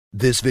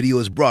This video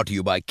is brought to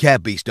you by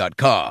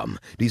catbeast.com.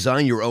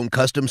 Design your own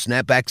custom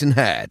snapbacks and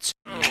hats.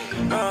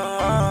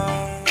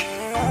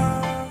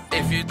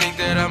 If you think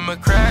that I'ma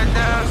crack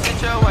down,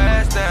 sit your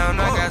ass down.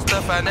 I got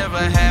stuff I never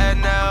had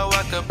now,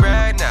 I could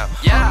brag now.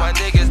 Yeah, my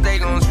niggas, they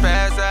gon'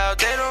 spaz out,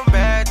 they don't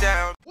back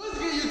down. What's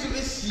good, YouTube?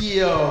 It's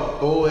your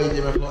boy,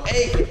 Jmellflo.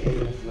 Hey,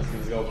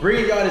 let's go.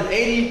 Bringing y'all this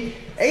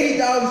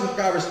 80,000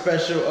 subscriber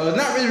special. It's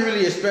not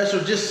really a special,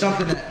 just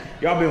something that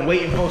y'all been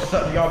waiting for,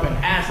 something y'all been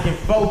asking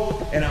for.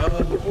 And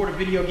before the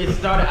video gets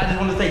started, I just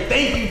want to say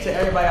thank you to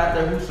everybody out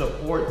there who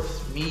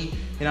supports me.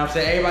 You know what I'm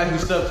saying? Everybody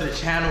who's subbed to the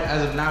channel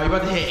as of now. We're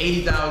about to hit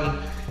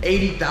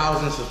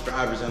 80,000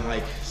 subscribers in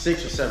like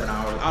 6 or 7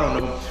 hours. I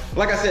don't know.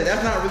 Like I said,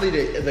 that's not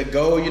really the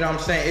goal, you know what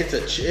I'm saying?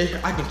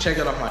 I can check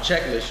that off my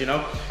checklist, you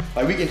know?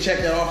 Like we can check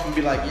that off and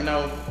be like, you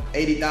know,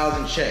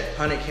 80,000 check,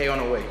 100K on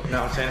the way, you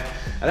know what I'm saying?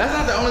 And that's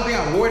not the only thing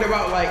I'm worried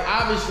about. Like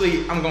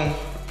obviously I'm gonna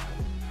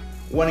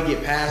wanna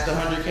get past the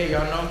 100K,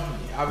 y'all know?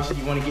 Obviously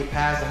you wanna get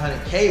past the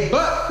 100K,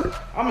 but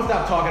I'm gonna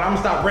stop talking, I'm gonna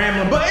stop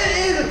rambling. But it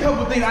is a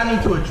couple things I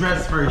need to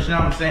address first, you know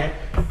what I'm saying?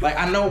 Like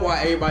I know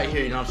why everybody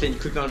here, you know what I'm saying? You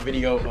clicked on the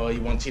video, or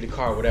you wanna see the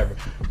car or whatever.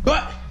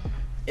 But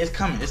it's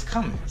coming.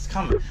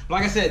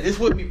 Like I said, this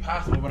wouldn't be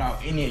possible without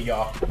any of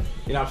y'all.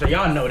 You know what I'm saying?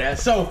 Y'all know that.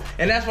 So,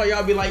 and that's why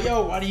y'all be like,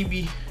 yo, why do you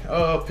be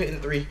pitting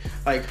three?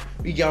 Like,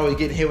 we always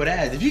getting hit with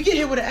ads. If you get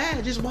hit with an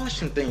ad, just watch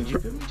some things, you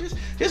feel me?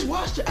 Just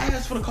watch the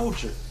ads for the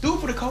culture. Do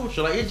it for the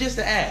culture. Like, it's just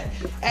an ad.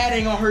 Ad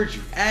ain't gonna hurt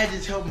you. Ad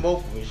just help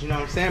both of us, you know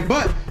what I'm saying?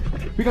 But,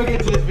 we gonna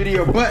get into this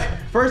video. But,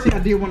 first thing I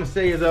did want to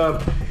say is,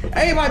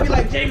 everybody be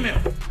like,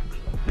 Jmell,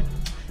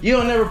 you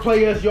don't never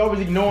play us. You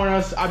always ignoring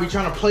us. I be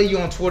trying to play you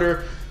on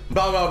Twitter.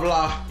 Blah, blah,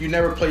 blah. You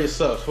never play your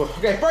subs.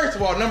 Okay, first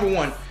of all, number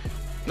one.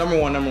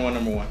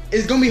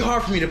 It's gonna be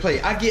hard for me to play.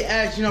 I get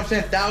asked, you know what I'm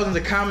saying, thousands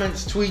of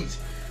comments, tweets,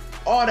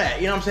 all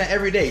that, you know what I'm saying,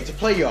 every day to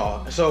play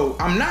y'all. So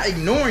I'm not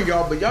ignoring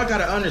y'all, but y'all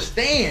gotta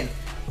understand,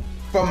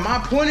 from my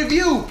point of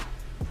view,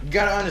 you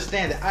gotta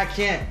understand that I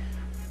can't,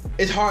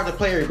 it's hard to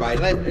play everybody.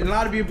 Like, and a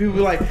lot of people be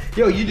like,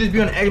 yo, you just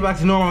be on the Xbox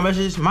and normal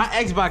messages. My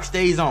Xbox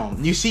stays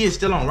on. You see it's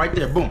still on right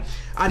there, boom.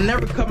 I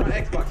never cut my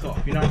Xbox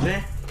off, you know what I'm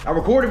saying? I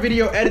record a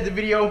video, edit the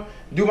video,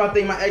 do my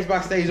thing, my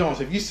Xbox stays on.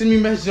 So if you send me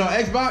messages on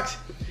Xbox,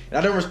 and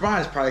I don't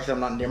respond, it's probably because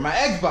I'm not near my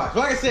Xbox. But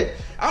like I said,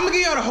 I'm gonna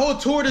give y'all the whole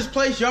tour of this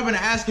place. Y'all been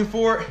asking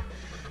for it.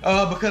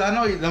 Because I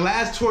know the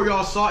last tour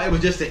y'all saw, it was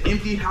just an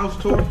empty house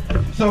tour.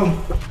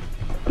 So,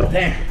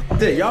 damn,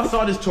 y'all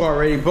saw this tour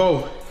already,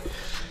 bro.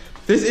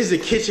 This is the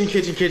kitchen.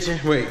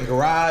 Wait,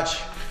 garage.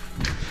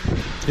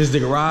 This is the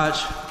garage.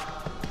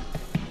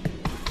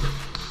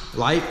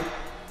 Light.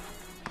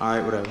 All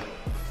right, whatever.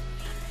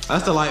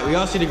 That's the light. We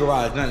all see the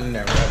garage, nothing in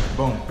there, whatever.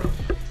 Boom.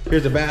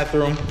 Here's the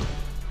bathroom.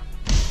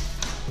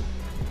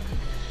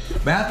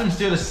 Bathroom's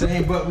still the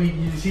same, but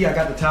you see I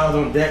got the towels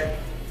on deck.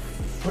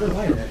 Where the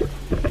light at?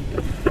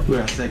 Ooh,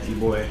 that sexy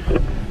boy.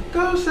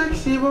 Go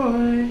sexy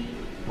boy.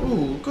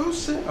 Ooh, go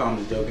sexy. Oh, I'm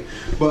just joking.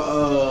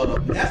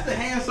 But that's the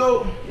hand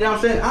soap. You know what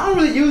I'm saying? I don't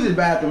really use this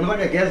bathroom. It's like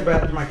a guest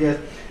bathroom, I guess.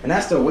 And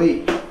that's the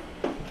weight.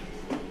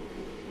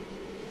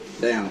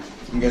 Damn.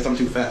 I guess I'm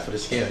too fat for the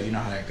scale. You know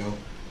how that go.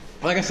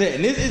 Like I said,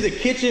 and this is a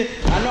kitchen.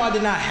 I know I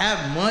did not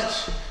have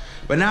much,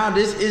 but now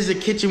this is the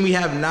kitchen we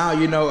have now.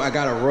 You know, I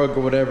got a rug or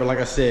whatever, like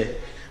I said.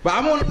 But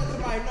I want to let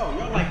somebody know.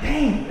 Y'all like,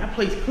 dang, that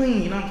place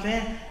clean, you know what I'm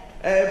saying?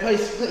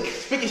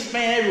 Place spick and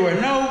span everywhere.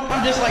 No,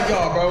 I'm just like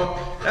y'all, bro.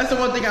 That's the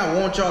one thing I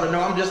want y'all to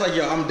know. I'm just like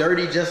y'all. I'm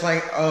dirty, just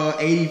like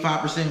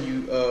 85%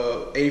 you,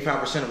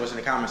 85% of us in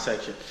the comment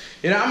section.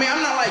 You know what I mean?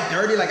 I'm not like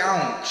dirty, like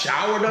I don't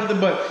shower or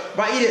nothing, but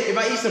if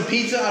I eat some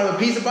pizza out of a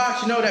pizza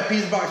box, you know that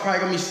pizza box probably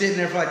gonna be sitting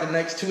there for like the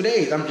next 2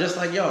 days. I'm just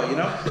like y'all, you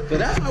know? So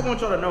that's what I want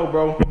y'all to know,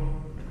 bro.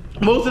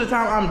 Most of the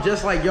time, I'm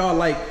just like y'all,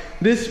 like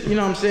this, you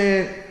know what I'm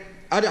saying?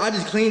 I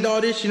just cleaned all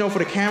this, you know, for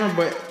the camera,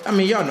 but I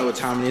mean, y'all know what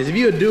time it is. If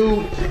you're a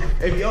dude,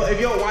 if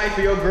your wife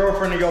or your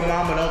girlfriend or your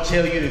mama don't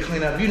tell you to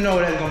clean up, you know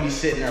that's gonna be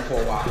sitting there for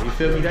a while. You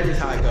feel me? That's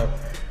just how I go.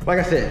 Like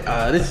I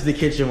said, this is the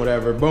kitchen,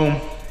 whatever. Boom.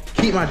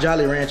 Keep my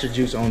Jolly Rancher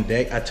juice on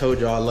deck. I told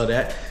y'all I love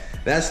that.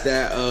 That's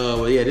that.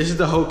 Well, yeah, this is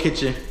the whole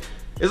kitchen.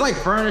 It's like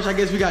furnished. I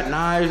guess we got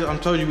knives. I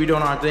told you we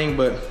doing our thing,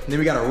 but then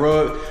we got a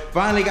rug.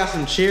 Finally got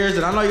some chairs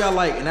that I know y'all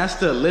like, and that's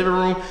the living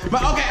room.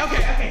 But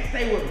okay,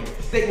 stay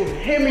with me.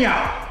 Hear me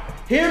out.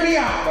 Hear me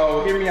out,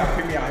 bro. Hear me out.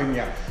 I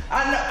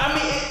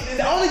mean,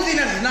 the only thing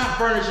that's not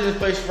furnished in this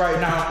place right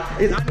now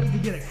is I need to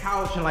get a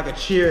couch and like a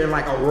chair and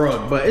like a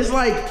rug. But it's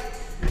like,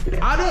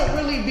 I don't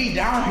really be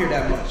down here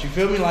that much. You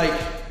feel me? Like,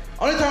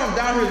 only time I'm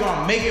down here is when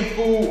I'm making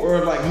food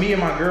or like me and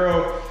my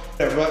girl.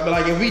 But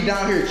like if we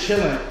down here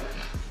chilling,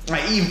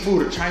 like eating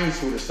food or Chinese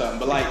food or something.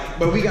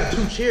 But we got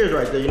 2 chairs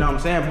right there, you know what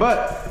I'm saying?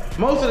 But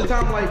most of the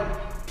time, like,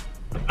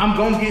 I'm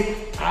gonna get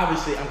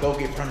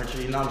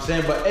furniture, you know what I'm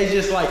saying? But it's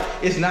just like,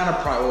 it's not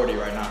a priority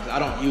right now, because I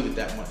don't use it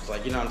that much.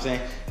 Like, you know what I'm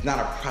saying? It's not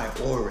a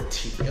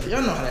priority.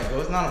 Y'all know how that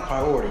goes. It's not a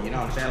priority, you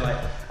know what I'm saying? Like,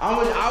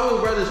 I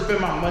would rather spend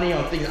my money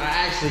on things I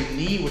actually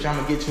need, which I'm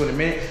gonna get to in a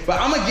minute. But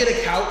I'm gonna get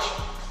a couch.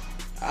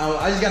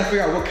 I just gotta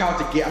figure out what couch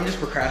to get. I'm just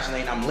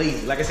procrastinating. I'm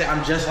lazy. Like I said,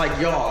 I'm just like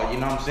y'all. You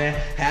know what I'm saying?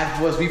 Half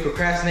of us, we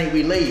procrastinate,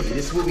 we lazy.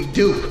 This is what we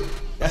do.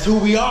 That's who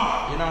we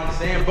are. You know what I'm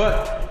saying?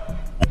 But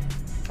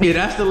yeah,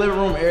 that's the living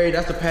room area.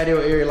 That's the patio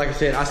area. Like I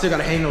said, I still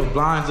gotta hang those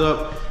blinds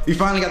up. We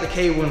finally got the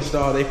cable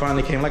installed. They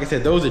finally came. Like I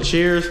said, those are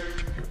chairs.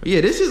 But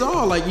yeah, this is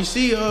all. Like you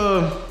see,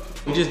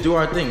 we just do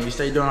our thing. We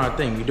stay doing our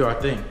thing. We do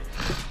our thing.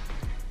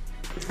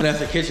 And that's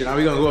the kitchen. Now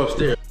we gonna go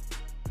upstairs.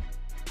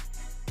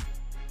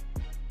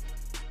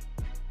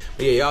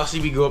 But yeah, y'all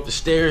see me go up the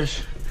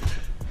stairs.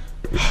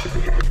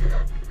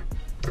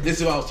 This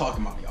is what I was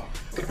talking about, y'all.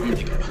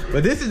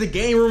 But this is the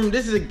game room.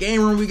 This is the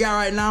game room we got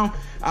right now.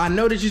 I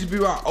know this used to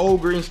be our old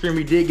green screen.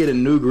 We did get a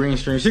new green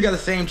screen. Still got the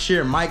same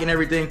chair, mic, and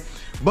everything.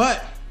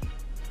 But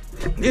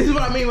this is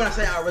what I mean when I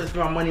say I'd rather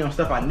spend my money on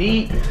stuff I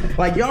need.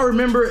 Like y'all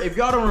remember, if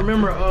y'all don't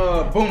remember,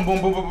 boom, boom,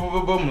 boom, boom, boom,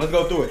 boom, boom. Let's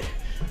go through it.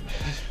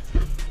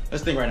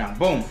 Let's think right now.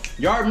 Boom.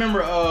 Y'all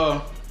remember,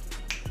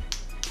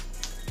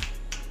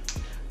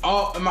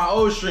 all in my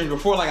old streams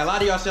before, like a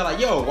lot of y'all said like,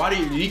 yo, why do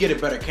you get a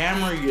better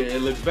camera?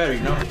 It looks better,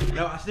 you know?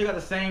 No, I still got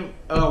the same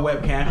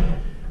webcam.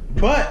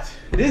 But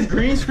this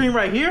green screen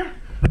right here,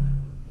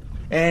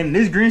 and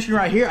this green screen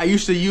right here, I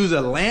used to use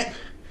a lamp.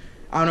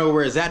 I don't know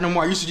where it's at no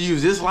more. I used to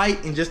use this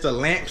light and just a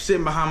lamp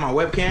sitting behind my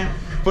webcam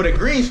for the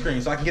green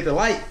screen so I can get the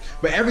light.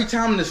 But every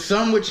time the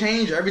sun would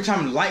change, or every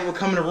time the light would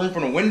come in the room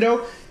from the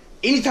window,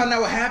 anytime that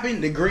would happen,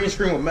 the green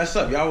screen would mess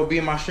up. Y'all would be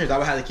in my streams. I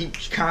would have to keep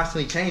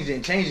constantly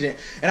changing it.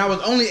 And I was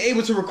only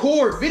able to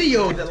record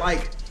videos at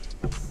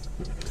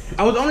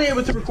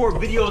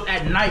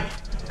at night.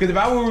 Because if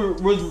I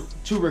was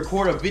to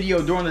record a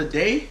video during the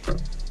day,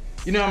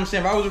 you know what I'm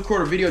saying? If I was to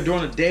record a video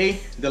during the day,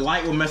 the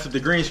light would mess up the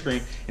green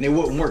screen and it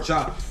wouldn't work.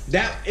 So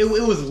it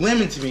was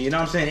limited to me, you know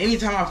what I'm saying?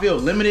 Anytime I feel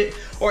limited,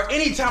 or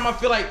anytime I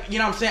feel like, you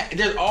know what I'm saying,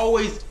 there's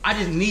always, I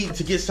just need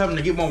to get something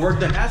to get more work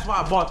done. That's why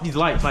I bought these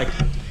lights. Like,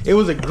 it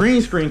was a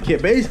green screen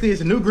kit. Basically,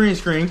 it's a new green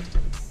screen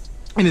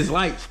and it's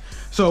lights.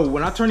 So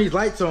when I turn these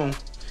lights on,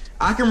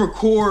 I can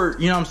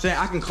record, you know what I'm saying?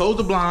 I can close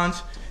the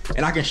blinds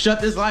and I can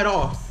shut this light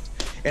off.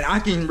 And I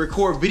can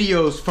record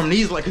videos from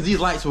these, like, cause these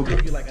lights will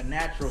give you like a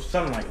natural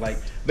sunlight, like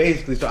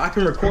basically. So I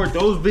can record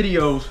those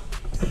videos.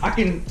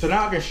 So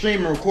now I can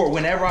stream and record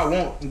whenever I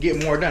want and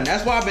get more done.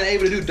 That's why I've been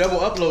able to do double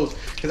uploads,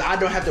 cause I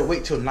don't have to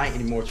wait till night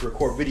anymore to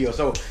record videos.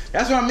 So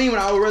that's what I mean when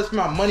I would rather spend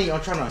my money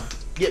on trying to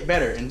get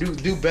better and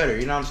do better.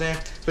 You know what I'm saying?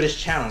 For this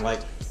channel,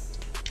 like.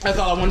 That's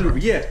all I want to do.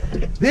 But yeah,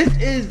 this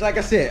is, like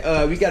I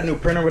said, we got a new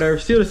printer, whatever.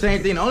 Still the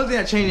same thing. The only thing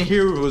that changed in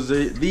here was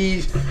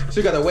these.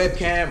 Still got the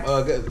webcam,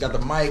 got the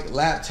mic,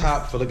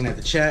 laptop for looking at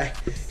the chat,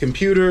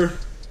 computer,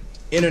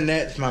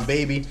 internet, my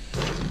baby,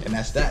 and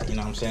that's that. You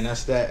know what I'm saying?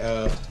 That's that.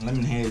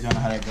 Lemon heads, y'all know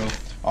how that go.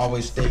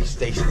 Always stay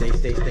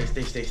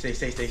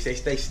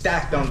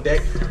stacked on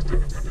deck.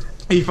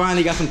 He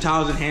finally got some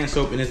towels and hand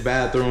soap in his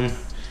bathroom.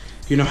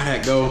 You know how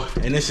that go,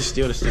 and this is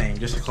still the same,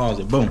 just a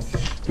closet. Boom.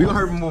 We gonna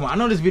hurry move on. I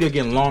know this video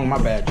getting long,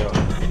 my bad, y'all.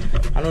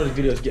 I know this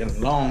video is getting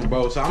long,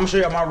 bro. So I'm gonna show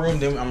y'all my room,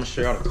 then I'm gonna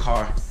show y'all the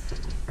car.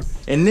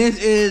 And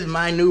this is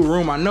my new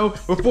room. I know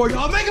before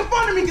y'all making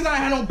fun of me because I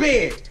ain't had no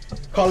bed,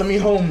 calling me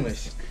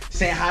homeless,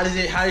 saying how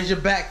does your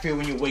back feel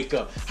when you wake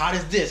up? How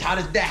does this? How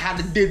does that? How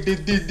does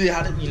this?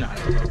 How does, you know?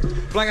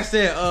 But like I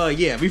said,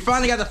 yeah, we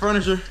finally got the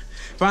furniture,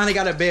 finally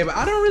got a bed, but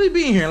I don't really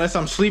be in here unless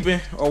I'm sleeping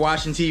or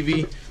watching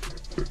TV.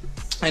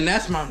 And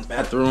that's my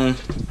bathroom.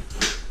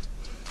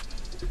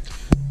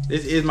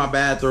 This is my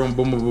bathroom.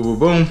 Boom, boom, boom, boom,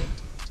 boom.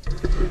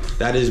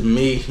 That is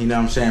me. You know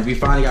what I'm saying? We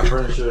finally got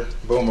furniture.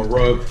 Boom, a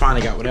rug.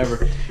 Finally got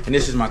whatever. And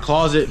this is my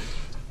closet.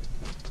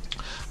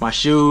 My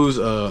shoes.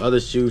 Other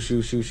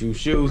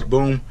shoes.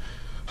 Boom.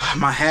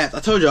 My hats. I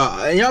told y'all.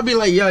 And y'all be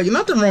like, yo,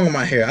 nothing wrong with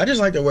my hair. I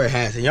just like to wear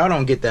hats. And y'all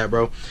don't get that,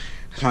 bro.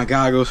 That's my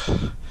goggles.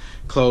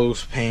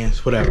 Clothes,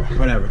 pants, whatever. All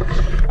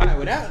right,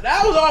 well,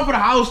 that was all for the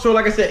house tour.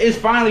 Like I said, it's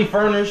finally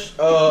furnished.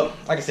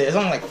 Like I said, it's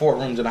only like 4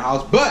 rooms in the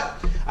house, but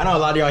I know a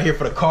lot of y'all here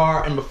for the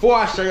car. And before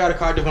I show y'all the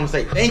car, I just want to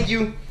say thank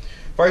you.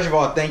 First of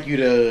all, thank you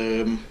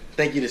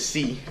to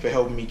C for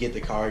helping me get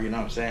the car. You know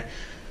what I'm saying?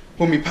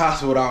 Wouldn't be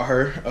possible without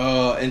her.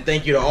 And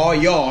thank you to all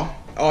y'all.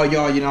 You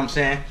know what I'm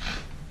saying?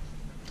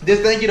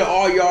 Just thank you to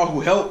all y'all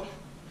who help.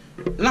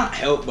 Not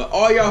help, but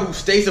all y'all who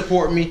stay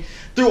supporting me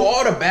through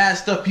all the bad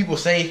stuff people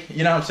say.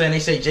 You know what I'm saying? They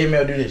say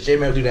Jmell do this,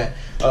 Jmell do that.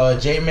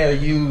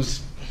 Jmell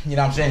use, you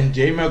know what I'm saying?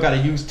 Jmell gotta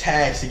use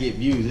tags to get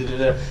views.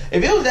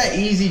 If it was that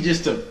easy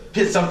just to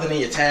put something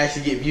in your tags to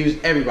get views,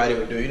 everybody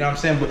would do it. You know what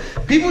I'm saying?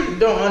 But people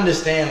don't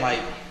understand,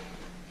 like,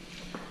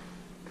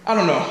 I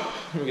don't know.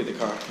 Let me get the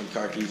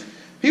car keys.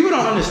 People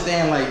don't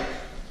understand, like,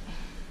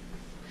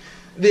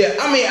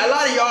 I mean, a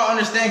lot of y'all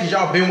understand because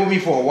y'all been with me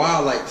for a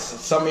while. Like,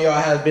 some of y'all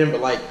has been,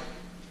 but like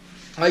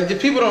the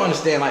people don't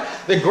understand, like,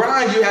 the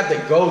grind you have to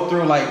go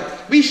through. Like,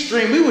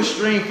 we would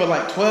stream for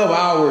like 12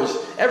 hours.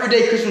 Every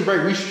day Christmas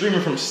break, we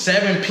streaming from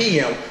 7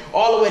 p.m.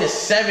 all the way to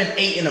 7,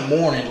 8 in the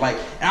morning. Like,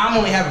 and I'm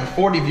only having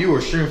 40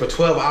 viewers streaming for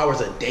 12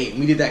 hours a day.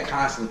 We did that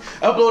constantly.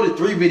 Uploaded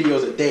 3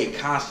 videos a day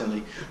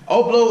constantly.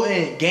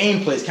 Uploading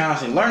gameplays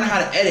constantly. Learning how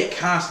to edit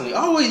constantly.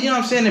 Always, you know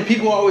what I'm saying? And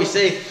people always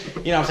say,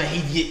 you know what I'm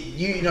saying,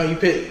 you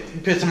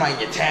put somebody in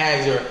your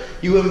tags, or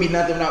you wouldn't be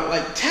nothing without,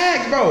 like,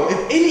 tags, bro.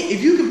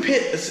 If you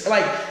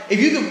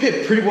could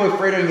put Pretty Boy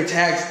Fredo in your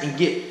tags and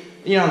get,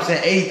 you know what I'm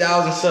saying,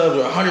 80,000 subs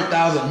or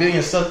 100,000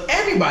 million subs,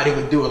 everybody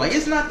would do it. Like,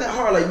 it's not that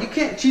hard. Like, you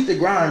can't cheat the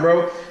grind,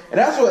 bro. And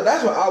that's what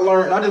I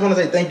learned. And I just want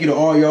to say thank you to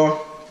all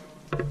y'all.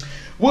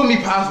 Wouldn't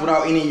be possible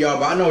without any of y'all,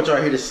 but I know what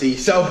y'all here to see.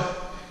 So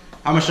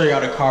I'm gonna show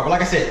y'all the car. But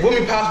like I said,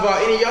 wouldn't be possible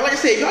without any of y'all. Like I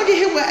said, if y'all get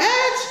hit with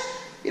ads,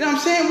 you know what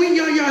I'm saying?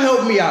 Y'all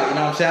help me out. You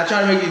know what I'm saying? I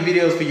try to make these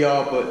videos for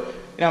y'all, but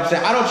you know what I'm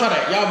saying? I don't try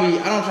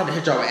to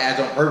hit y'all with ads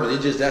on purpose.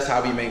 It's just that's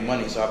how we make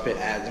money. So I put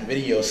ads in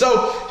videos.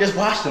 So just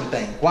watch them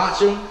things. Watch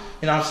them.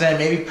 You know what I'm saying?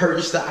 Maybe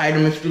purchase the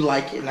item if you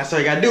like it, and that's all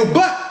you gotta do.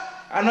 But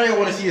I know y'all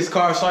want to see this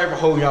car. Sorry for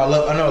holding y'all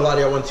up. I know a lot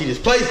of y'all want to see this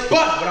place.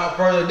 But without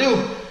further ado,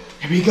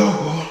 here we go,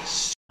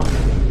 boys.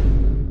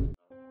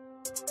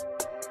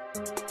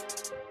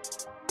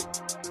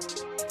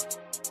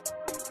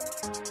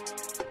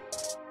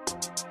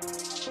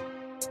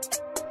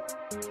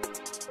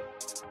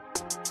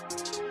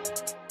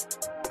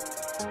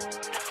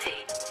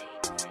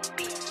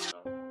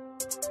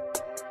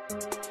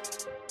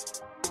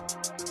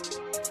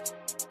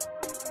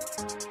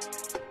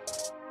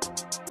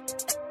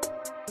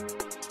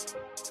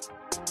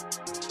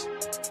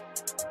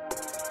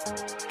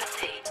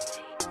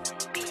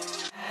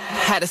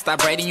 Had to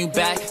stop writing you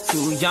back.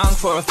 Too young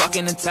for a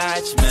fucking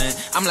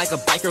attachment. I'm like a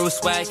biker with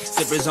swag.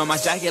 Zippers on my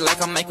jacket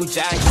like I'm Michael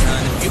Jackson.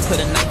 If you put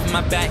a knife in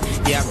my back,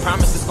 yeah, I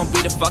promise it's gonna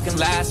be the fucking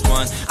last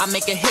one. I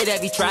make a hit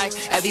every track.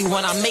 Every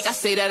one I make, I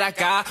say that I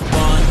got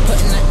one.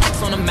 Putting the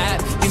X on the map.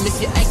 You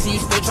miss your ex and you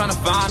still trying to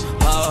find.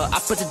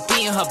 I put the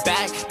D in her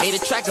back. Made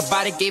a track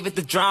about it, gave it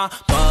the drama.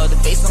 The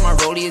face on my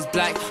rollie is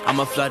black.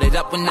 I'ma flood it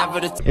up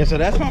whenever the yeah, so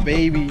that's my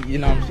baby, you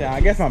know what I'm saying?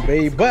 I guess my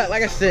baby. But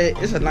like I said,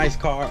 it's a nice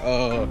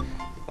car.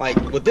 Like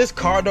with this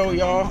car though,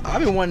 y'all,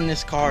 I've been wanting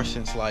this car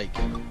since like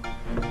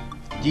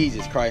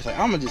Jesus Christ. Like,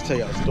 I'm gonna just tell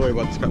y'all a story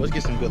about this car. Let's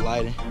get some good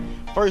lighting.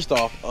 First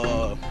off,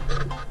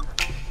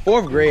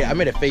 4th grade, I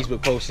made a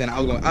Facebook post saying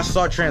I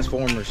saw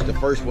Transformers, the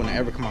first one to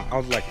ever come out. I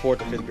was like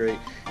 4th or 5th grade.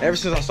 And ever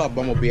since I saw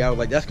Bumblebee, I was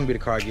like, that's gonna be the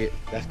car I get.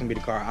 That's gonna be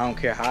the car. I don't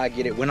care how I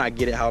get it, when I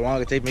get it, how long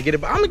it takes me to get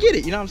it, but I'm gonna get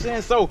it. You know what I'm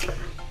saying? So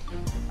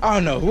I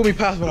don't know. It will be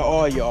possible to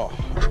all y'all.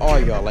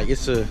 Like,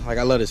 like,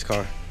 I love this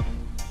car.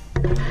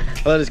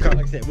 I love this car.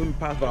 Like I said, it wouldn't be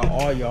possible on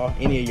all y'all,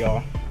 any of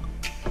y'all.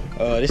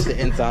 This is the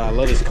inside. I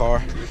love this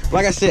car.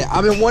 Like I said,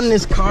 I've been wanting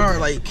this car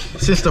like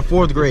since the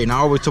 4th grade, and I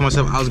always told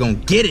myself I was gonna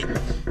get it.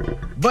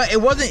 But it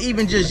wasn't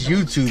even just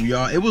YouTube,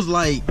 y'all. It was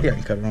like, here,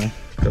 I can cut it on.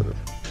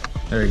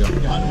 There you go.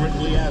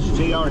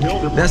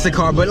 That's the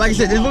car. But like I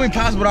said, this wouldn't be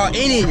possible without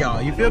any of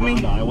y'all. You feel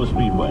me?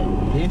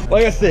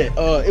 Like I said,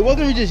 it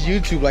wasn't even just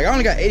YouTube. Like, I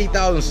only got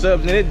 80,000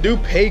 subs, and it do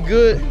pay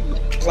good.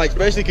 Like,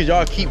 especially because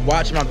y'all keep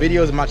watching my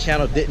videos and my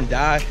channel didn't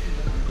die.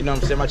 You know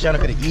what I'm saying? My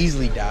channel could have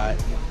easily died.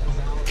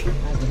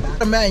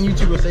 I'm mad and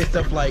YouTube will say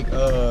stuff like,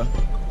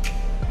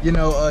 you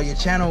know, your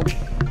channel,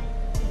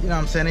 you know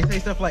what I'm saying? They say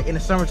stuff like, in the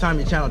summertime,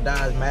 your channel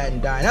dies,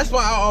 Madden dying. That's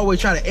why I always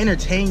try to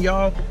entertain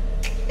y'all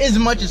as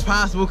much as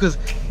possible, because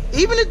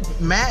even if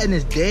Madden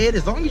is dead,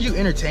 as long as you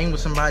entertain with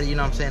somebody, you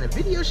know what I'm saying? The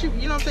video should,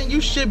 you know what I'm saying? You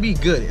should be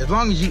good. As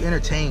long as you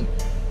entertain, you know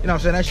what I'm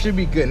saying? That should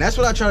be good. And that's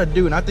what I try to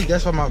do. And I think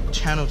that's why my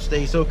channel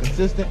stays so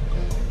consistent.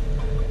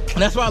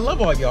 And that's why I love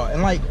all y'all.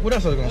 And like, what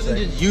else I was gonna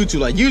say? Just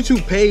YouTube, like,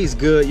 YouTube pays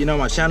good. You know,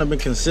 my channel been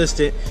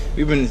consistent.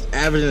 We've been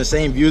averaging the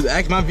same views.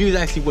 Actually, my views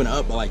actually went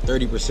up by like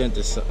 30%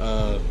 this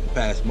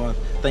past month,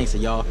 thanks to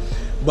y'all.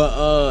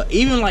 But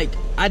even like,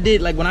 I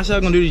did, like, when I said I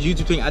was gonna do this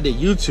YouTube thing, I did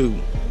YouTube.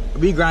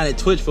 We grinded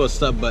Twitch for a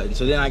sub button,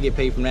 so then I get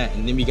paid from that.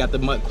 And then we got the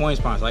Mutt Coin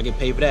sponsor, I get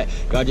paid for that.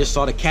 Y'all just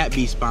saw the Cat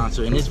Bee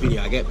sponsor in this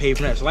video, I get paid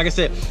for that. So like I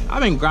said,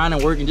 I've been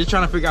grinding, working, just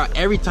trying to figure out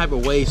every type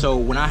of way, so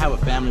when I have a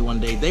family one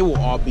day, they will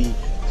all be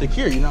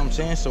secure, you know what I'm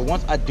saying? So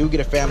once I do get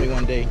a family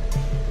one day,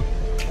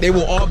 they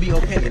will all be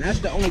okay. And that's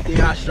the only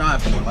thing I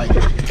strive for. Like,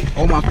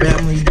 all my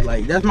family,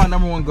 like, that's my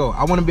 #1 goal.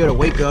 I want to be able to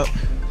wake up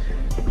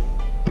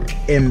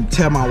and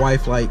tell my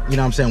wife, like, you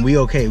know what I'm saying, we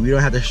okay. We don't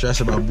have to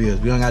stress about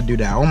bills. We don't got to do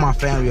that. I want my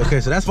family okay.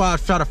 So that's why I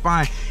try to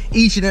find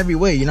each and every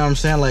way, you know what I'm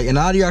saying? Like, and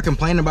a lot of y'all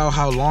complain about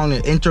how long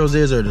the intros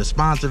is or the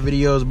sponsor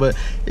videos, but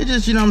it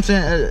just, you know what I'm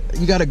saying,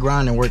 you got to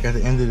grind and work at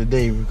the end of the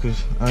day,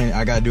 because I mean,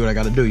 I got to do what I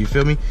got to do, you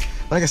feel me?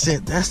 Like I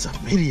said, that's a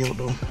video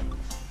though.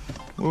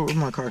 Where's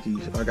my car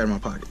keys? Oh, I got it in my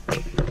pocket.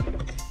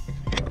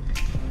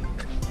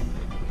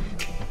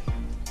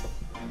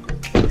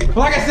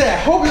 Like I said, I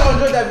hope y'all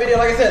enjoyed that video.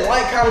 Like I said,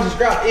 like, comment,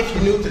 subscribe if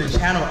you're new to the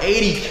channel.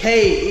 80K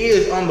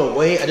is on the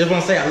way. I just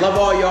want to say I love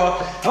all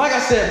y'all. And like I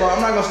said, bro, I'm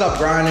not going to stop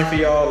grinding for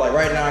y'all. Like,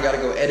 right now, I got to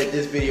go edit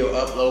this video,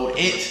 upload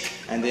it,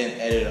 and then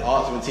edit an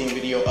Ultimate Team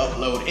video,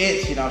 upload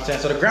it. You know what I'm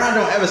saying? So the grind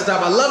don't ever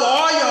stop. I love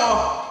all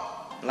y'all.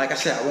 Like I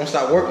said, I won't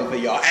stop working for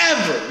y'all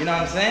ever. You know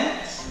what I'm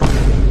saying?